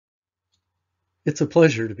It's a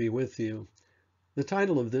pleasure to be with you. The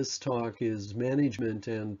title of this talk is Management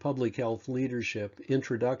and Public Health Leadership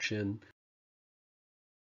Introduction.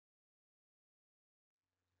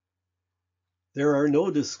 There are no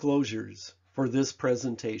disclosures for this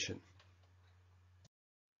presentation.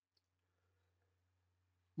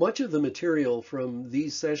 Much of the material from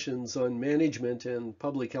these sessions on management and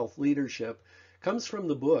public health leadership comes from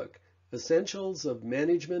the book Essentials of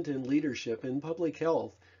Management and Leadership in Public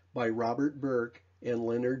Health by Robert Burke and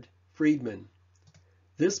Leonard Friedman.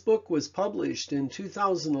 This book was published in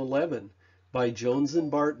 2011 by Jones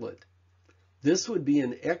and Bartlett. This would be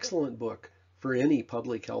an excellent book for any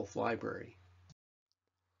public health library.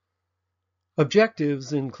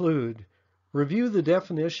 Objectives include review the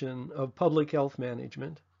definition of public health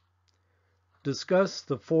management, discuss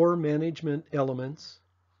the 4 management elements,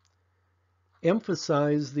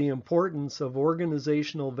 emphasize the importance of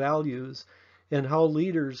organizational values and how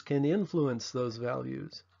leaders can influence those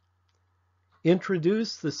values,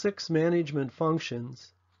 introduce the 6 management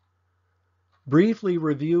functions, briefly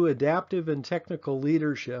review adaptive and technical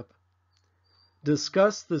leadership,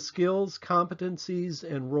 discuss the skills, competencies,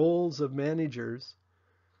 and roles of managers,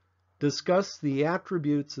 discuss the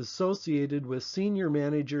attributes associated with senior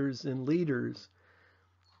managers and leaders,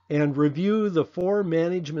 and review the 4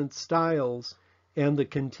 management styles and the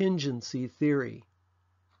contingency theory.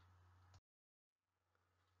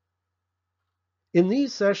 In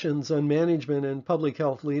these sessions on management and public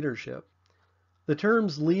health leadership, the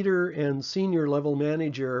terms leader and senior level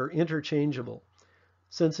manager are interchangeable,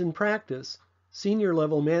 since in practice, senior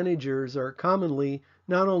level managers are commonly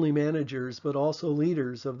not only managers but also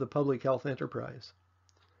leaders of the public health enterprise.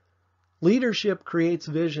 Leadership creates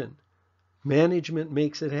vision. Management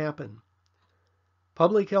makes it happen.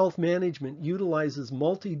 Public health management utilizes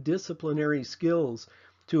multidisciplinary skills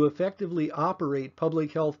to effectively operate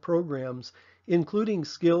public health programs, including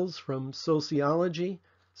skills from sociology,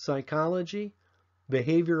 psychology,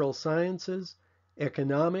 behavioral sciences,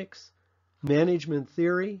 economics, management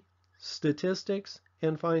theory, statistics,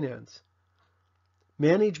 and finance.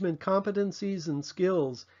 Management competencies and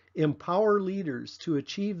skills empower leaders to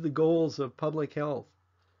achieve the goals of public health.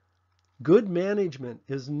 Good management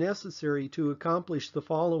is necessary to accomplish the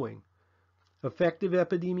following: effective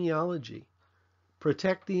epidemiology,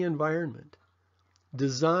 protect the environment,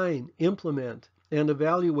 design, implement, and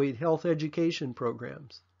evaluate health education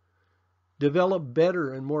programs, develop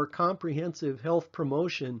better and more comprehensive health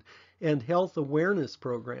promotion and health awareness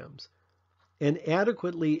programs, and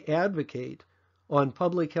adequately advocate on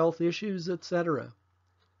public health issues, etc.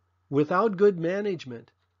 Without good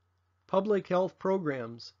management, public health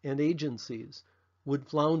programs and agencies would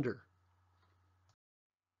flounder.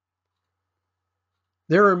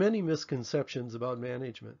 There are many misconceptions about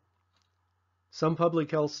management. Some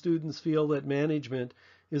public health students feel that management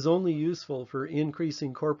is only useful for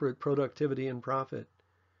increasing corporate productivity and profit,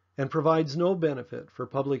 and provides no benefit for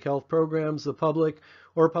public health programs, the public,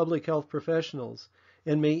 or public health professionals,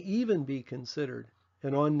 and may even be considered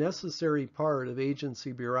an unnecessary part of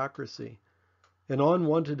agency bureaucracy, an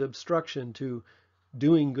unwanted obstruction to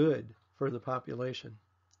doing good for the population.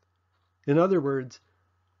 In other words,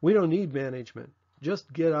 we don't need management,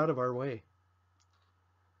 just get out of our way.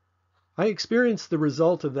 I experienced the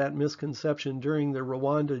result of that misconception during the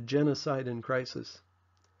Rwanda genocide and crisis.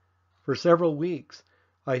 For several weeks,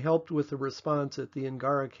 I helped with the response at the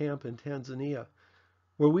Ngara camp in Tanzania,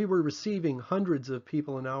 where we were receiving hundreds of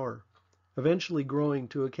people an hour, eventually growing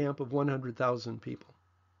to a camp of 100,000 people.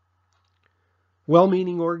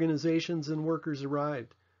 Well-meaning organizations and workers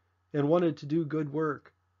arrived and wanted to do good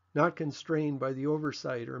work, not constrained by the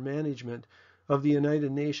oversight or management of the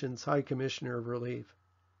United Nations High Commissioner of Relief.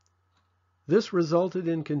 This resulted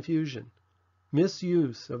in confusion,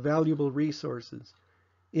 misuse of valuable resources,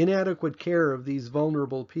 inadequate care of these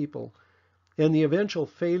vulnerable people, and the eventual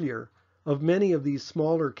failure of many of these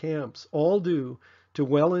smaller camps, all due to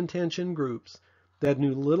well-intentioned groups that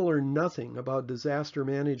knew little or nothing about disaster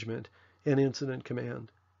management and incident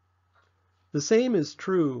command. The same is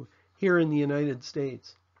true here in the United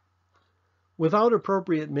States. Without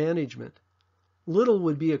appropriate management, little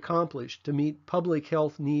would be accomplished to meet public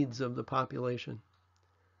health needs of the population.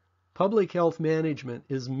 Public health management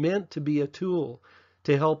is meant to be a tool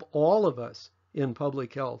to help all of us in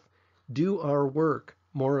public health do our work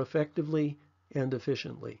more effectively and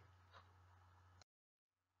efficiently.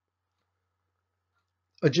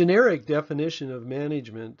 A generic definition of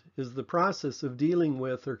management is the process of dealing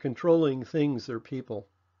with or controlling things or people.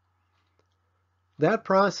 That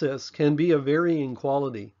process can be of varying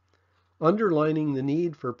quality, underlining the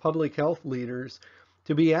need for public health leaders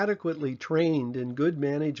to be adequately trained in good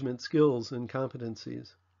management skills and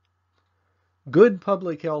competencies. Good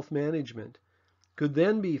public health management could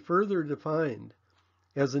then be further defined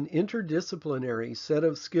as an interdisciplinary set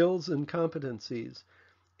of skills and competencies,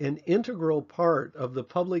 an integral part of the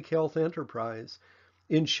public health enterprise,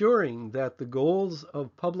 ensuring that the goals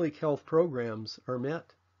of public health programs are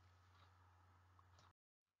met.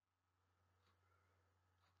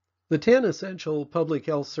 The 10 essential public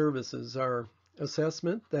health services are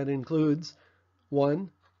assessment that includes 1.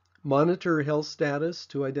 Monitor health status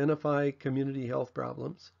to identify community health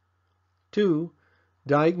problems. 2.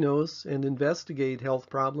 Diagnose and investigate health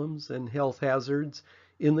problems and health hazards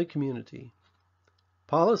in the community.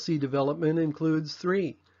 Policy development includes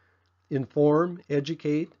 3. Inform,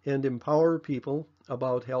 educate, and empower people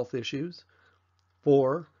about health issues.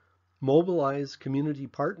 4. Mobilize community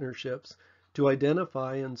partnerships to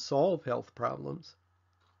identify and solve health problems.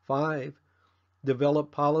 5.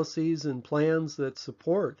 Develop policies and plans that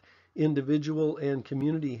support individual and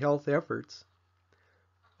community health efforts.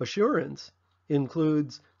 Assurance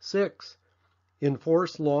includes 6.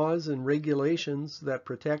 Enforce laws and regulations that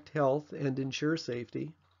protect health and ensure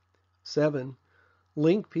safety. 7.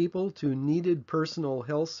 Link people to needed personal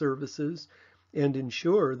health services and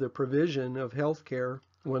ensure the provision of health care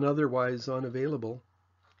when otherwise unavailable.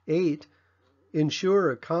 8.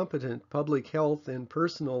 Ensure a competent public health and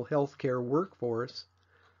personal health care workforce.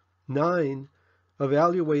 9.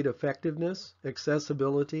 Evaluate effectiveness,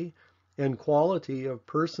 accessibility, and quality of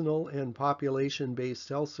personal and population-based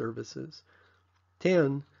health services.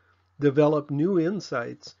 10. Develop new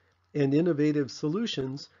insights and innovative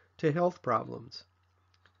solutions to health problems.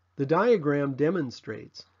 The diagram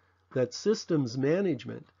demonstrates that systems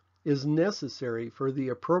management is necessary for the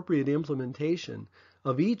appropriate implementation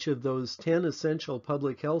of each of those 10 essential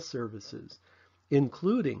public health services,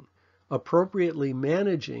 including appropriately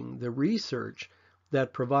managing the research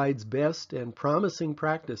that provides best and promising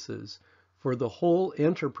practices for the whole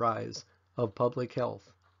enterprise of public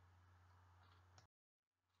health.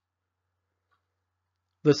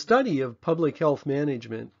 The study of public health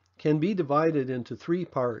management can be divided into 3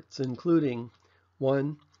 parts, including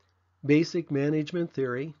 1. Basic management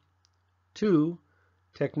theory, 2.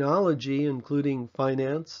 Technology, including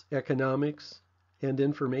finance, economics, and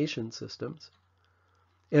information systems,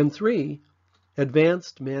 and 3.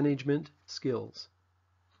 Advanced management skills.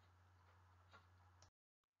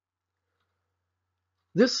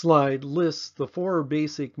 This slide lists the 4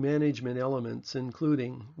 basic management elements,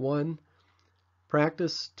 including 1.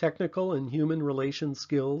 Practice technical and human relations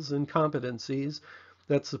skills and competencies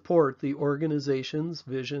that support the organization's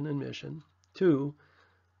vision and mission. 2.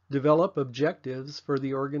 Develop objectives for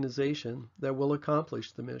the organization that will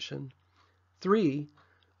accomplish the mission. 3.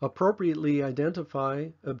 Appropriately identify,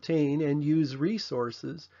 obtain, and use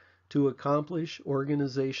resources to accomplish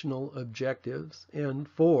organizational objectives. And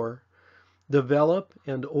 4. Develop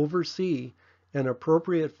and oversee an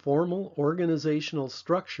appropriate formal organizational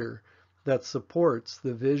structure that supports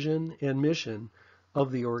the vision and mission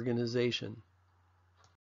of the organization.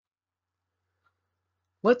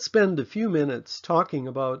 Let's spend a few minutes talking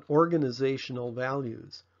about organizational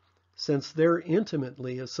values, since they're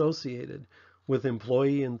intimately associated with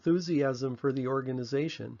employee enthusiasm for the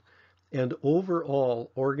organization and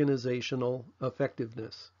overall organizational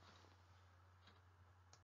effectiveness.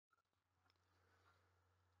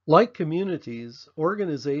 Like communities,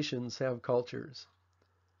 organizations have cultures.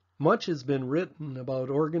 Much has been written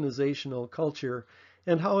about organizational culture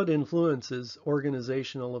and how it influences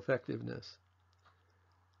organizational effectiveness.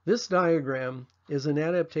 This diagram is an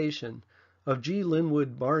adaptation of G.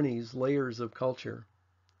 Linwood Barney's Layers of Culture.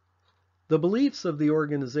 The beliefs of the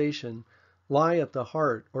organization lie at the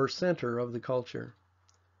heart or center of the culture.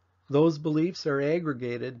 Those beliefs are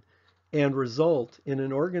aggregated and result in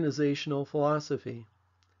an organizational philosophy.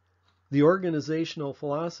 The organizational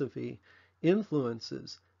philosophy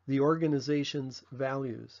influences the organization's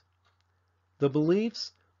values. The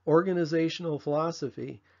beliefs, organizational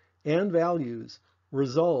philosophy, and values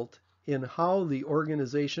result in how the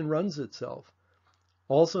organization runs itself,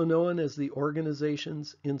 also known as the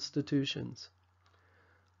organization's institutions.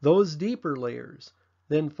 Those deeper layers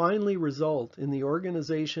then finally result in the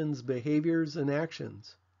organization's behaviors and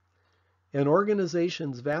actions. An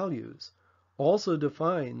organization's values also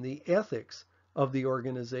define the ethics of the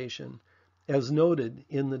organization, as noted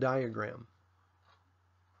in the diagram.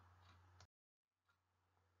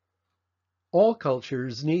 All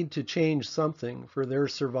cultures need to change something for their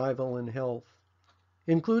survival and health,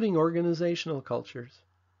 including organizational cultures.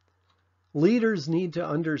 Leaders need to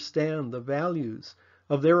understand the values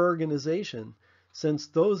of their organization since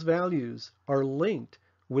those values are linked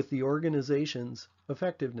with the organization's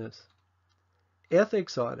effectiveness.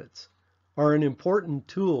 Ethics audits are an important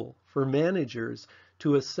tool for managers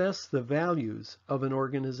to assess the values of an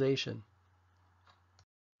organization.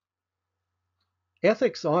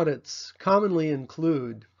 Ethics audits commonly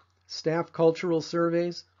include staff cultural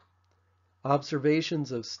surveys,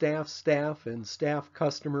 observations of staff and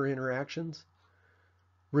staff-customer interactions,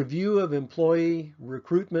 review of employee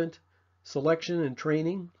recruitment, selection and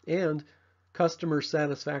training, and customer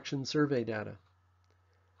satisfaction survey data.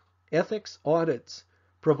 Ethics audits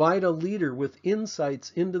provide a leader with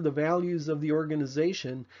insights into the values of the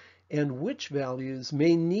organization and which values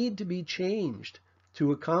may need to be changed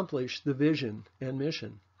to accomplish the vision and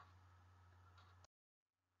mission.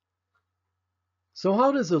 So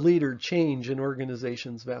how does a leader change an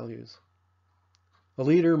organization's values? A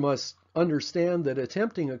leader must understand that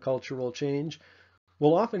attempting a cultural change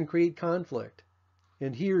will often create conflict,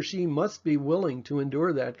 and he or she must be willing to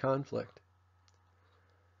endure that conflict.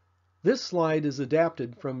 This slide is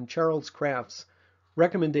adapted from Charles Kraft's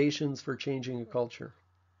Recommendations for Changing a Culture.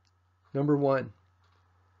 Number 1,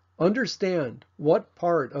 understand what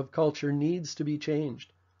part of culture needs to be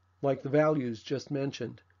changed, like the values just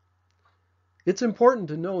mentioned. It's important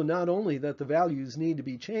to know not only that the values need to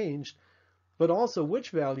be changed, but also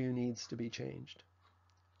which value needs to be changed.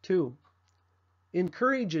 2,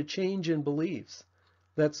 encourage a change in beliefs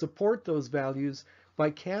that support those values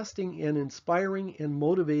by casting an inspiring and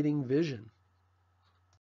motivating vision.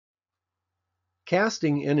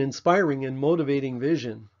 Casting an inspiring and motivating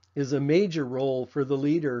vision is a major role for the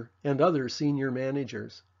leader and other senior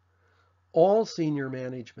managers. All senior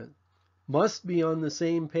management must be on the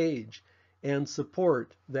same page and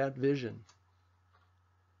support that vision.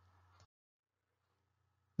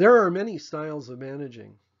 There are many styles of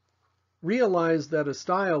managing. Realize that a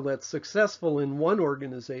style that's successful in one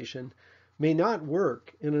organization may not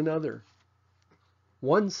work in another.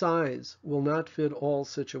 One size will not fit all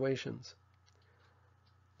situations.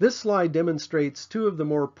 This slide demonstrates two of the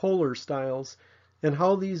more polar styles and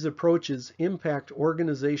how these approaches impact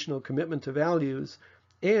organizational commitment to values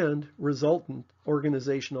and resultant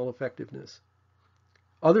organizational effectiveness.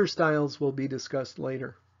 Other styles will be discussed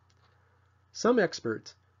later. Some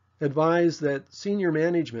experts advise that senior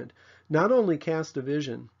management not only cast a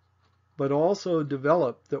vision, but also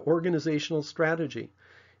develop the organizational strategy,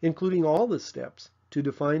 including all the steps to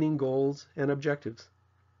defining goals and objectives.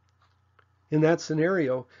 In that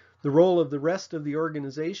scenario, the role of the rest of the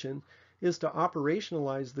organization is to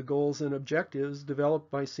operationalize the goals and objectives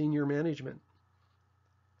developed by senior management.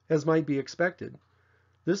 As might be expected,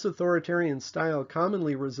 this authoritarian style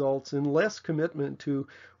commonly results in less commitment to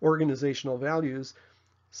organizational values,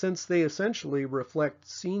 since they essentially reflect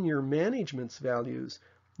senior management's values,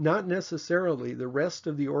 not necessarily the rest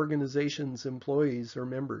of the organization's employees or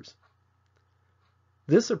members.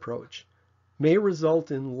 This approach may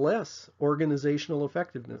result in less organizational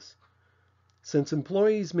effectiveness, since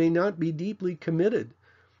employees may not be deeply committed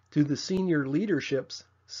to the senior leadership's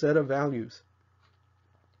set of values.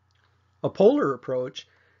 A polar approach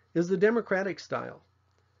is the democratic style,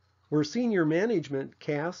 where senior management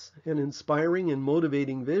casts an inspiring and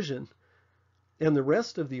motivating vision, and the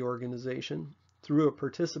rest of the organization, through a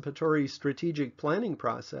participatory strategic planning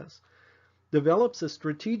process, develops a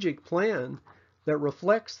strategic plan that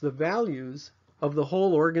reflects the values of the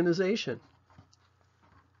whole organization.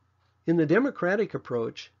 In the democratic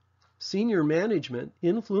approach, senior management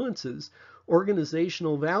influences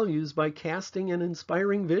organizational values by casting an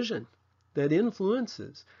inspiring vision that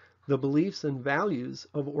influences the beliefs and values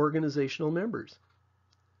of organizational members.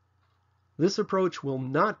 This approach will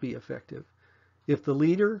not be effective if the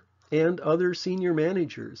leader and other senior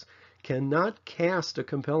managers cannot cast a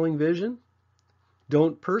compelling vision,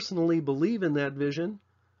 don't personally believe in that vision,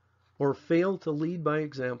 or fail to lead by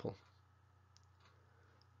example.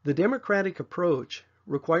 The democratic approach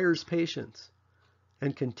requires patience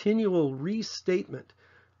and continual restatement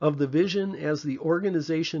of the vision as the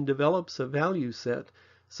organization develops a value set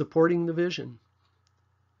supporting the vision.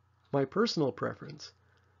 My personal preference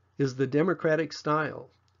is the democratic style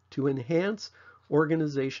to enhance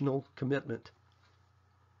organizational commitment.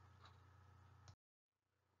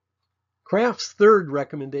 Kraft's third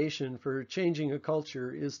recommendation for changing a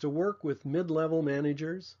culture is to work with mid-level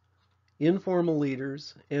managers, informal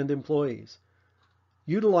leaders, and employees,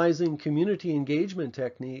 utilizing community engagement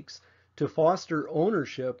techniques to foster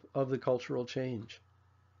ownership of the cultural change.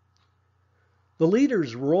 The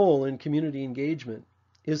leader's role in community engagement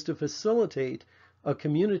is to facilitate a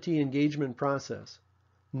community engagement process,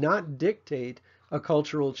 not dictate a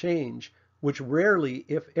cultural change which rarely,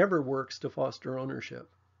 if ever, works to foster ownership.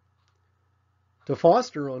 To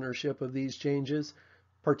foster ownership of these changes,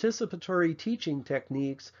 participatory teaching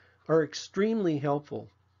techniques are extremely helpful.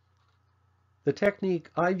 The technique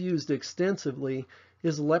I've used extensively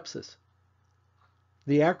is LEPSIS.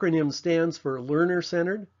 The acronym stands for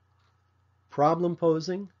learner-centered,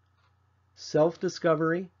 problem-posing,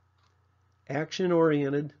 self-discovery,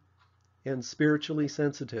 action-oriented, and spiritually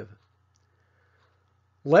sensitive.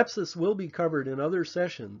 LEPSIS will be covered in other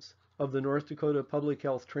sessions of the North Dakota Public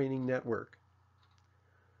Health Training Network.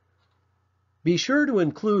 Be sure to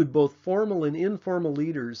include both formal and informal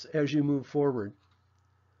leaders as you move forward.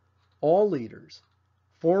 All leaders,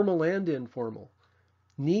 formal and informal,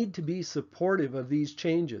 need to be supportive of these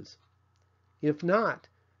changes. If not,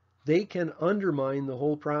 they can undermine the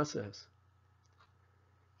whole process.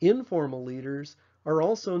 Informal leaders are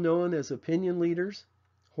also known as opinion leaders,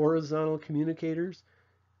 horizontal communicators,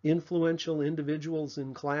 influential individuals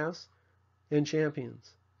in class, and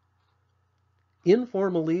champions.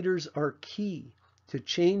 Informal leaders are key to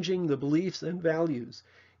changing the beliefs and values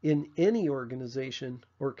in any organization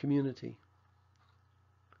or community.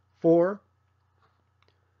 4.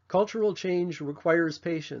 Cultural change requires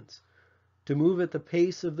patience to move at the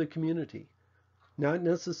pace of the community, not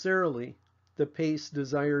necessarily the pace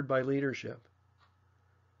desired by leadership.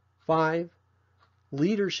 5.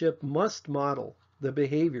 Leadership must model the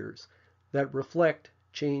behaviors that reflect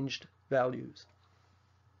changed values.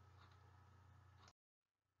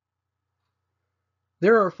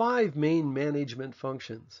 There are 5 main management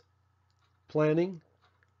functions: planning,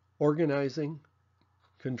 organizing,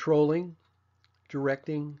 controlling,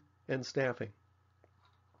 directing, and staffing.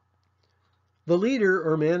 The leader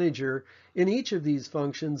or manager in each of these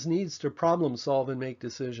functions needs to problem solve and make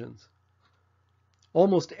decisions.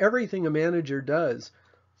 Almost everything a manager does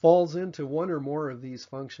falls into one or more of these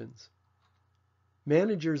functions.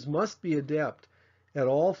 Managers must be adept at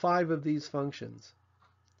all 5 of these functions.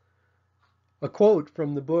 A quote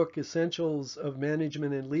from the book Essentials of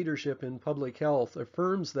Management and Leadership in Public Health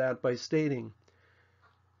affirms that by stating,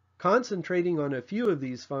 "Concentrating on a few of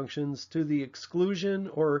these functions to the exclusion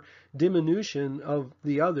or diminution of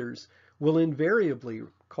the others will invariably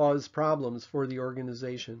cause problems for the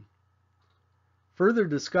organization." Further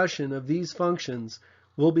discussion of these functions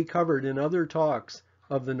will be covered in other talks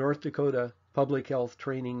of the North Dakota Public Health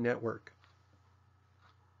Training Network.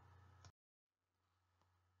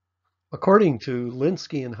 According to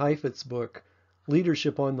Linsky and Heifetz's book,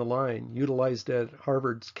 Leadership on the Line, utilized at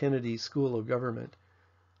Harvard's Kennedy School of Government,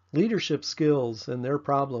 leadership skills and their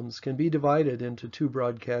problems can be divided into 2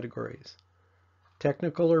 broad categories: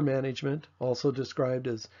 technical or management, also described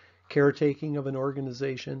as caretaking of an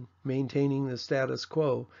organization, maintaining the status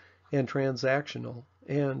quo, and transactional,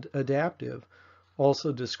 and adaptive,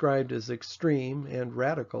 also described as extreme and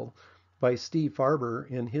radical by Steve Farber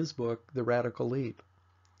in his book, The Radical Leap.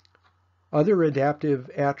 Other adaptive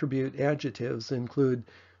attribute adjectives include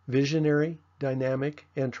visionary, dynamic,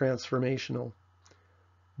 and transformational.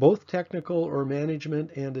 Both technical or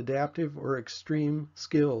management and adaptive or extreme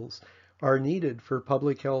skills are needed for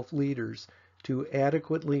public health leaders to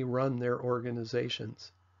adequately run their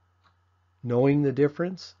organizations. Knowing the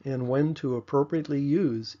difference and when to appropriately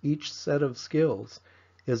use each set of skills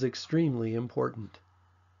is extremely important.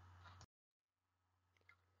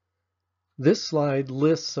 This slide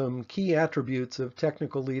lists some key attributes of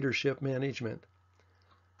technical leadership management.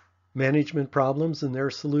 Management problems and their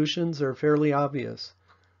solutions are fairly obvious,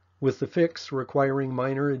 with the fix requiring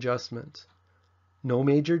minor adjustments. No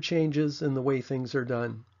major changes in the way things are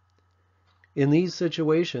done. In these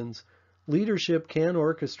situations, leadership can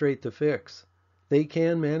orchestrate the fix. They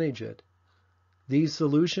can manage it. These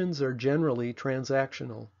solutions are generally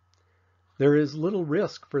transactional. There is little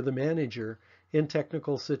risk for the manager in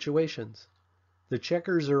technical situations. The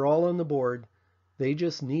checkers are all on the board. They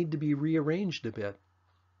just need to be rearranged a bit.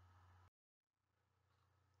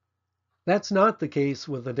 That's not the case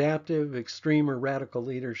with adaptive, extreme, or radical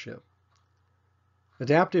leadership.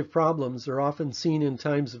 Adaptive problems are often seen in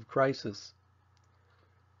times of crisis.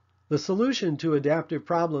 The solution to adaptive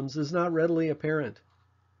problems is not readily apparent.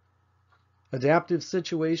 Adaptive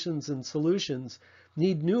situations and solutions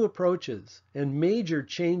need new approaches and major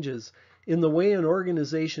changes in the way an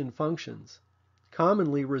organization functions,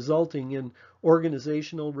 commonly resulting in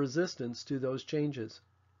organizational resistance to those changes.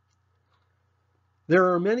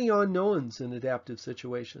 There are many unknowns in adaptive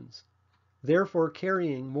situations, therefore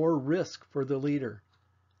carrying more risk for the leader.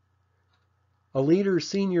 A leader's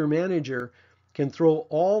senior manager can throw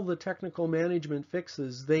all the technical management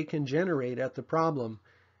fixes they can generate at the problem,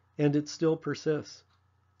 and it still persists.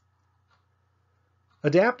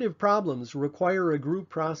 Adaptive problems require a group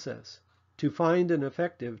process to find an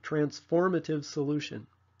effective, transformative solution.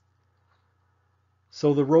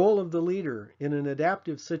 So the role of the leader in an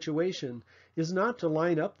adaptive situation is not to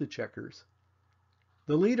line up the checkers.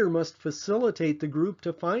 The leader must facilitate the group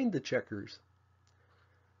to find the checkers.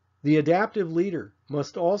 The adaptive leader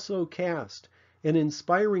must also cast an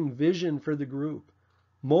inspiring vision for the group,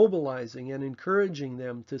 mobilizing and encouraging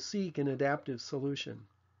them to seek an adaptive solution.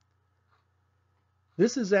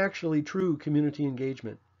 This is actually true community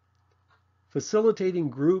engagement, facilitating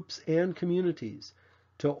groups and communities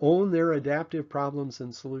to own their adaptive problems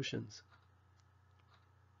and solutions.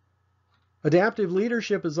 Adaptive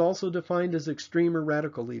leadership is also defined as extreme or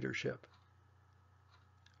radical leadership.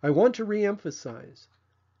 I want to reemphasize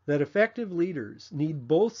that effective leaders need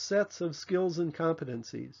both sets of skills and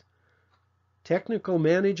competencies, technical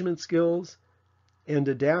management skills and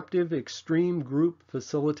adaptive extreme group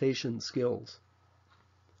facilitation skills.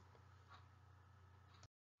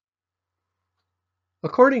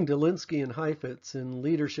 According to Linsky and Heifetz in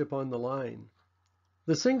Leadership on the Line,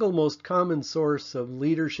 the single most common source of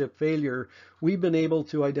leadership failure we've been able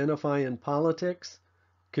to identify in politics,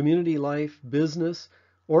 community life, business,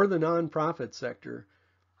 or the nonprofit sector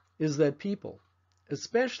is that people,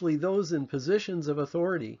 especially those in positions of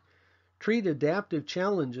authority, treat adaptive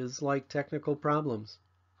challenges like technical problems.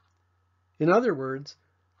 In other words,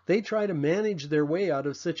 they try to manage their way out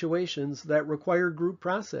of situations that require group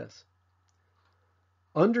process.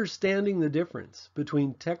 Understanding the difference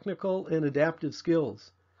between technical and adaptive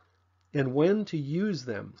skills and when to use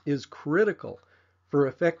them is critical for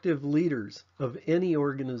effective leaders of any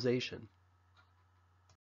organization.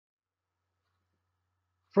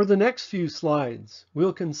 For the next few slides,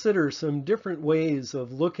 we'll consider some different ways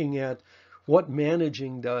of looking at what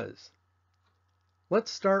managing does.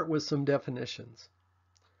 Let's start with some definitions.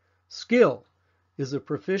 Skill is a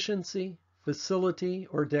proficiency, facility,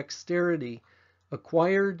 or dexterity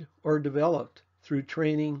acquired or developed through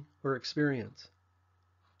training or experience.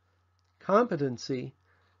 Competency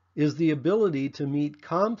is the ability to meet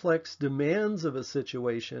complex demands of a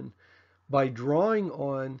situation by drawing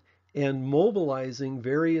on and mobilizing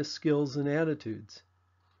various skills and attitudes.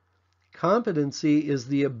 Competency is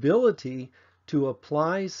the ability to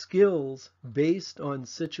apply skills based on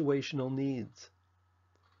situational needs.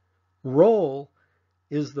 Role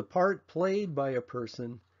is the part played by a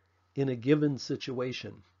person in a given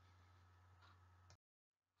situation.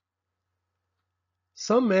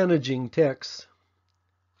 Some managing texts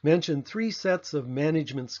mention 3 sets of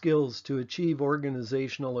management skills to achieve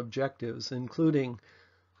organizational objectives, including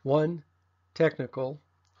 1. Technical,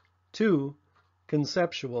 2.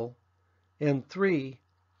 Conceptual, and 3.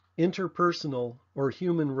 Interpersonal or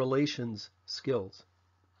human relations skills.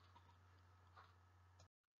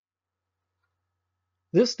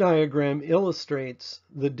 This diagram illustrates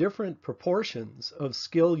the different proportions of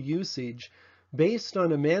skill usage based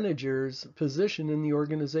on a manager's position in the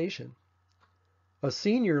organization. A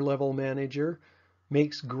senior level manager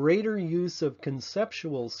makes greater use of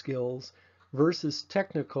conceptual skills versus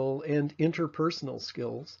technical and interpersonal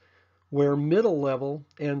skills, where middle level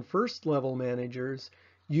and first level managers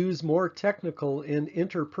use more technical and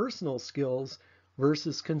interpersonal skills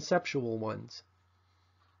versus conceptual ones.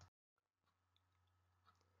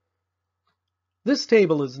 This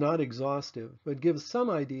table is not exhaustive, but gives some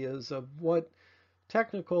ideas of what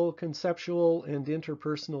technical, conceptual, and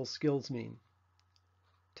interpersonal skills mean.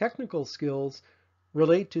 Technical skills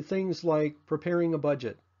relate to things like preparing a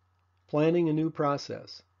budget, planning a new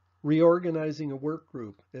process, reorganizing a work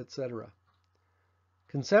group, etc.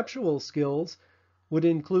 Conceptual skills would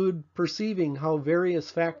include perceiving how various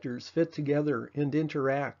factors fit together and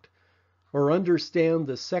interact, or understand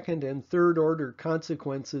the second and third order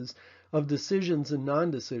consequences of decisions and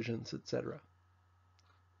non-decisions, etc.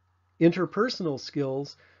 Interpersonal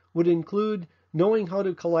skills would include knowing how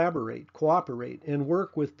to collaborate, cooperate, and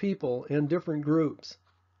work with people and different groups,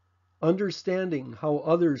 understanding how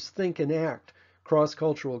others think and act,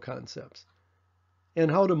 cross-cultural concepts,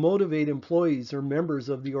 and how to motivate employees or members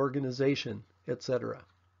of the organization, etc.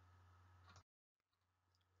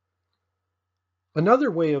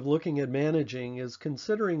 Another way of looking at managing is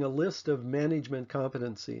considering a list of management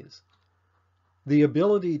competencies. The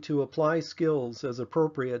ability to apply skills as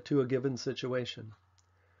appropriate to a given situation.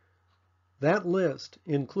 That list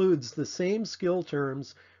includes the same skill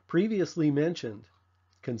terms previously mentioned: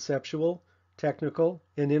 conceptual, technical,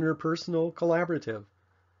 and interpersonal collaborative,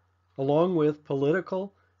 along with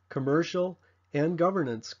political, commercial, and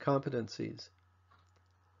governance competencies.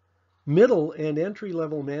 Middle and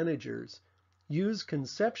entry-level managers use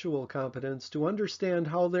conceptual competence to understand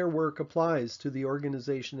how their work applies to the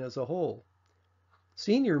organization as a whole.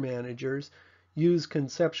 Senior managers use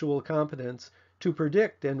conceptual competence to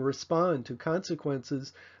predict and respond to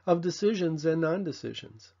consequences of decisions and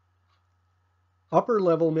non-decisions.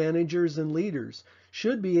 Upper-level managers and leaders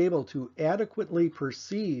should be able to adequately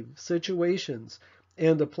perceive situations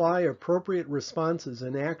and apply appropriate responses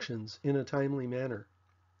and actions in a timely manner.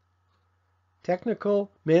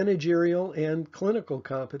 Technical, managerial, and clinical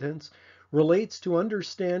competence relates to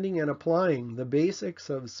understanding and applying the basics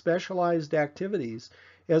of specialized activities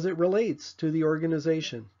as it relates to the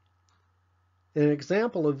organization. An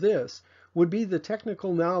example of this would be the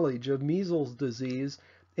technical knowledge of measles disease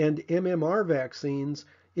and MMR vaccines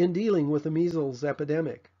in dealing with the measles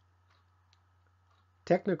epidemic.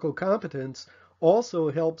 Technical competence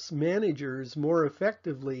also helps managers more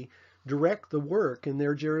effectively direct the work in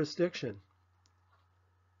their jurisdiction.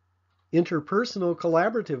 Interpersonal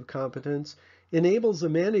collaborative competence enables a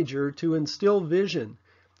manager to instill vision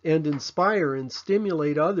and inspire and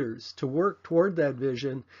stimulate others to work toward that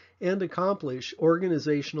vision and accomplish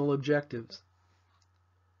organizational objectives.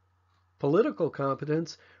 Political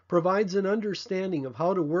competence provides an understanding of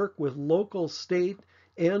how to work with local, state,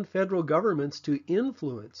 and federal governments to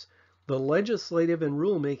influence the legislative and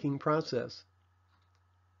rulemaking process.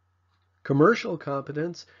 Commercial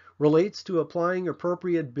competence relates to applying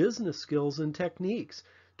appropriate business skills and techniques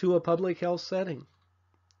to a public health setting.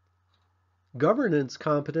 Governance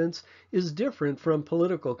competence is different from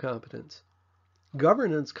political competence.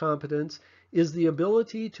 Governance competence is the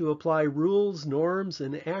ability to apply rules, norms,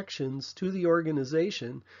 and actions to the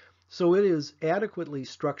organization so it is adequately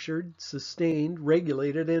structured, sustained,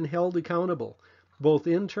 regulated, and held accountable, both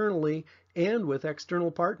internally and with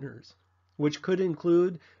external partners, which could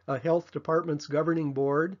include a health department's governing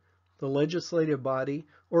board, the legislative body,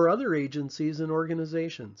 or other agencies and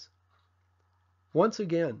organizations. Once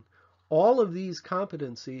again, all of these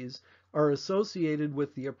competencies are associated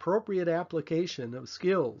with the appropriate application of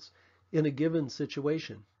skills in a given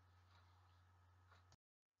situation.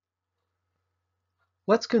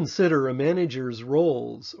 Let's consider a manager's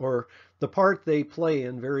roles, or the part they play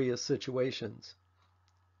in various situations.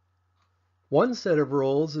 One set of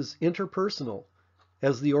roles is interpersonal,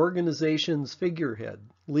 as the organization's figurehead,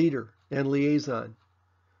 leader, and liaison.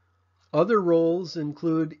 Other roles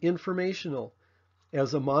include informational,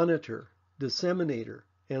 as a monitor, disseminator,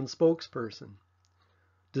 and spokesperson.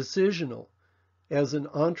 Decisional, as an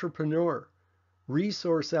entrepreneur,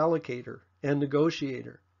 resource allocator, and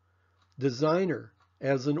negotiator. Designer,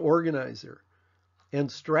 as an organizer,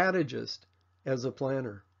 and strategist, as a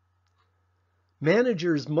planner.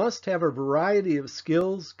 Managers must have a variety of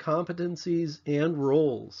skills, competencies, and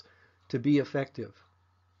roles to be effective.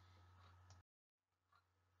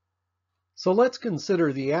 So let's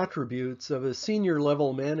consider the attributes of a senior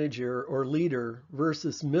level manager or leader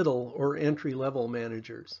versus middle or entry level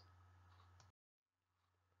managers.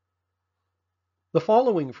 The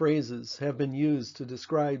following phrases have been used to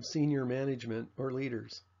describe senior management or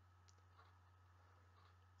leaders.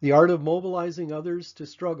 The art of mobilizing others to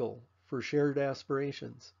struggle for shared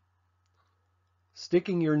aspirations.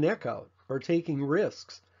 Sticking your neck out or taking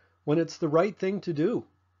risks when it's the right thing to do.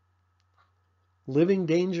 Living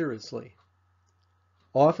dangerously.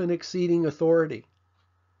 Often exceeding authority.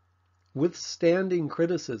 Withstanding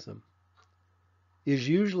criticism. Is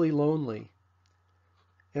usually lonely.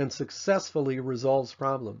 And successfully resolves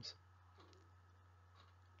problems.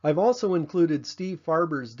 I've also included Steve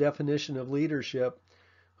Farber's definition of leadership,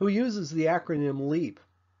 who uses the acronym LEAP,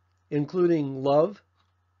 including love,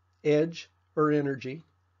 edge or energy,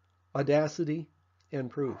 audacity, and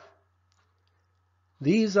proof.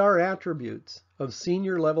 These are attributes of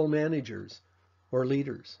senior level managers or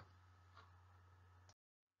leaders.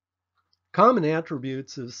 Common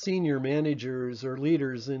attributes of senior managers or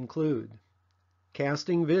leaders include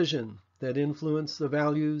casting vision that influence the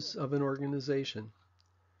values of an organization,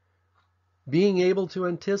 being able to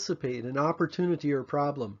anticipate an opportunity or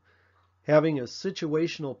problem, having a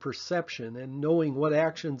situational perception and knowing what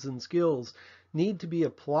actions and skills need to be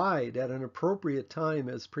applied at an appropriate time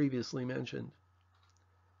as previously mentioned.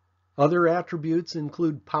 Other attributes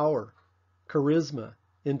include power, charisma,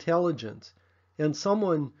 intelligence, and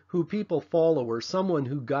someone who people follow or someone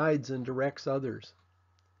who guides and directs others.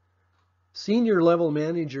 Senior level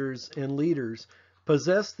managers and leaders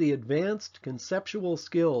possess the advanced conceptual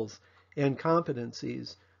skills and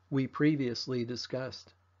competencies we previously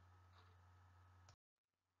discussed.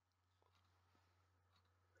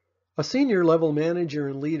 A senior level manager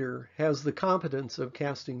and leader has the competence of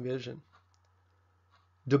casting vision.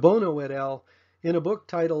 De Bono et al. in a book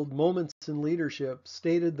titled Moments in Leadership,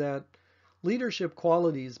 stated that leadership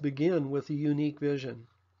qualities begin with a unique vision.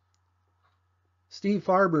 Steve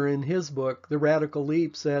Farber, in his book, The Radical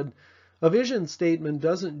Leap, said, "A vision statement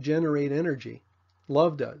doesn't generate energy.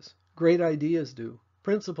 Love does. Great ideas do.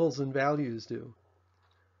 Principles and values do.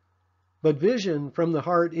 But vision from the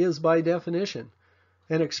heart is, by definition,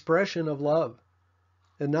 an expression of love.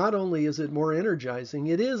 And not only is it more energizing,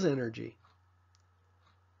 it is energy.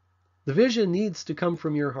 The vision needs to come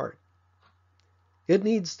from your heart. It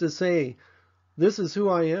needs to say, this is who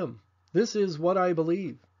I am. This is what I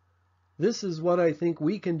believe. This is what I think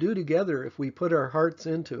we can do together if we put our hearts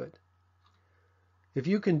into it." If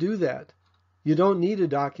you can do that, you don't need a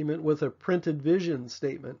document with a printed vision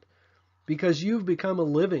statement, because you've become a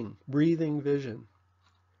living, breathing vision.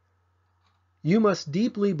 You must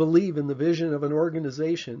deeply believe in the vision of an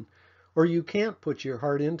organization, or you can't put your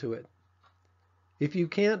heart into it. If you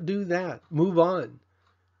can't do that, move on,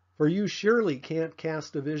 for you surely can't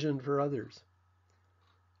cast a vision for others.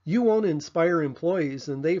 You won't inspire employees,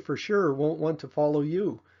 and they for sure won't want to follow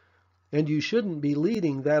you, and you shouldn't be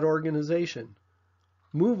leading that organization.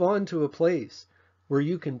 Move on to a place where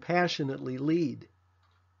you can passionately lead.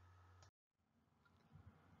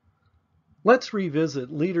 Let's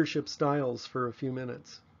revisit leadership styles for a few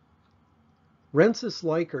minutes. Rensis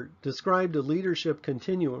Likert described a leadership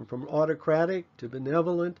continuum from autocratic to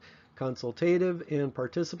benevolent, consultative, and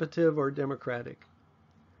participative or democratic.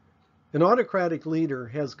 An autocratic leader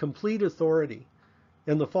has complete authority,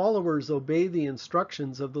 and the followers obey the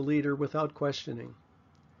instructions of the leader without questioning.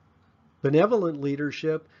 Benevolent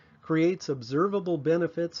leadership creates observable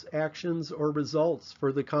benefits, actions, or results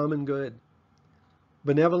for the common good.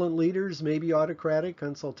 Benevolent leaders may be autocratic,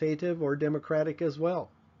 consultative, or democratic as well.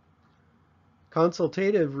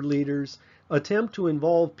 Consultative leaders attempt to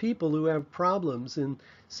involve people who have problems in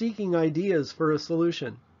seeking ideas for a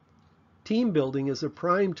solution. Team building is a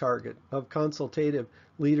prime target of consultative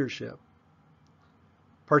leadership.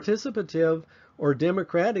 Participative or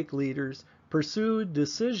democratic leaders pursue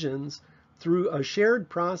decisions through a shared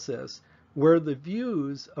process where the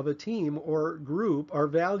views of a team or group are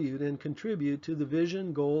valued and contribute to the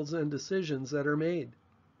vision, goals, and decisions that are made.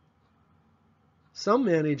 Some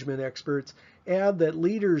management experts add that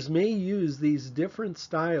leaders may use these different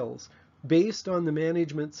styles based on the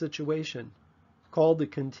management situation, called the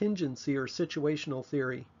contingency or situational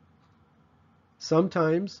theory.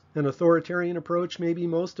 Sometimes an authoritarian approach may be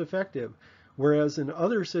most effective, whereas in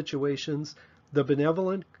other situations, the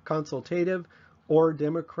benevolent, consultative, or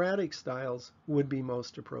democratic styles would be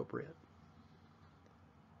most appropriate.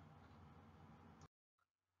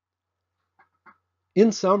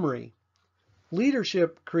 In summary,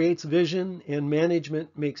 leadership creates vision and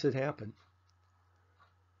management makes it happen.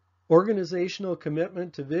 Organizational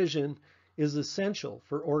commitment to vision is essential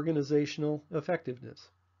for organizational effectiveness.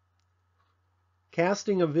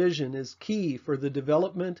 Casting a vision is key for the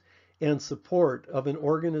development and support of an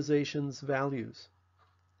organization's values.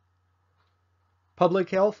 Public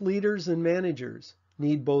health leaders and managers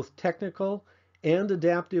need both technical and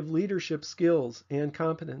adaptive leadership skills and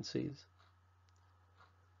competencies.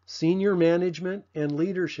 Senior management and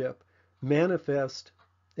leadership manifest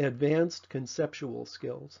advanced conceptual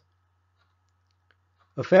skills.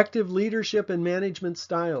 Effective leadership and management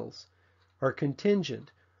styles are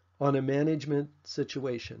contingent on a management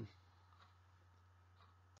situation.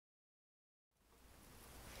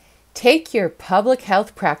 Take your public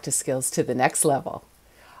health practice skills to the next level.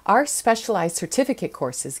 Our specialized certificate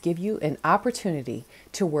courses give you an opportunity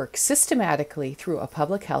to work systematically through a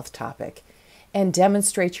public health topic and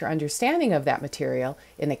demonstrate your understanding of that material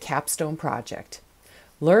in a capstone project.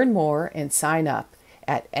 Learn more and sign up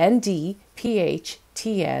at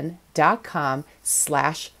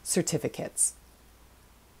ndphtn.com/certificates.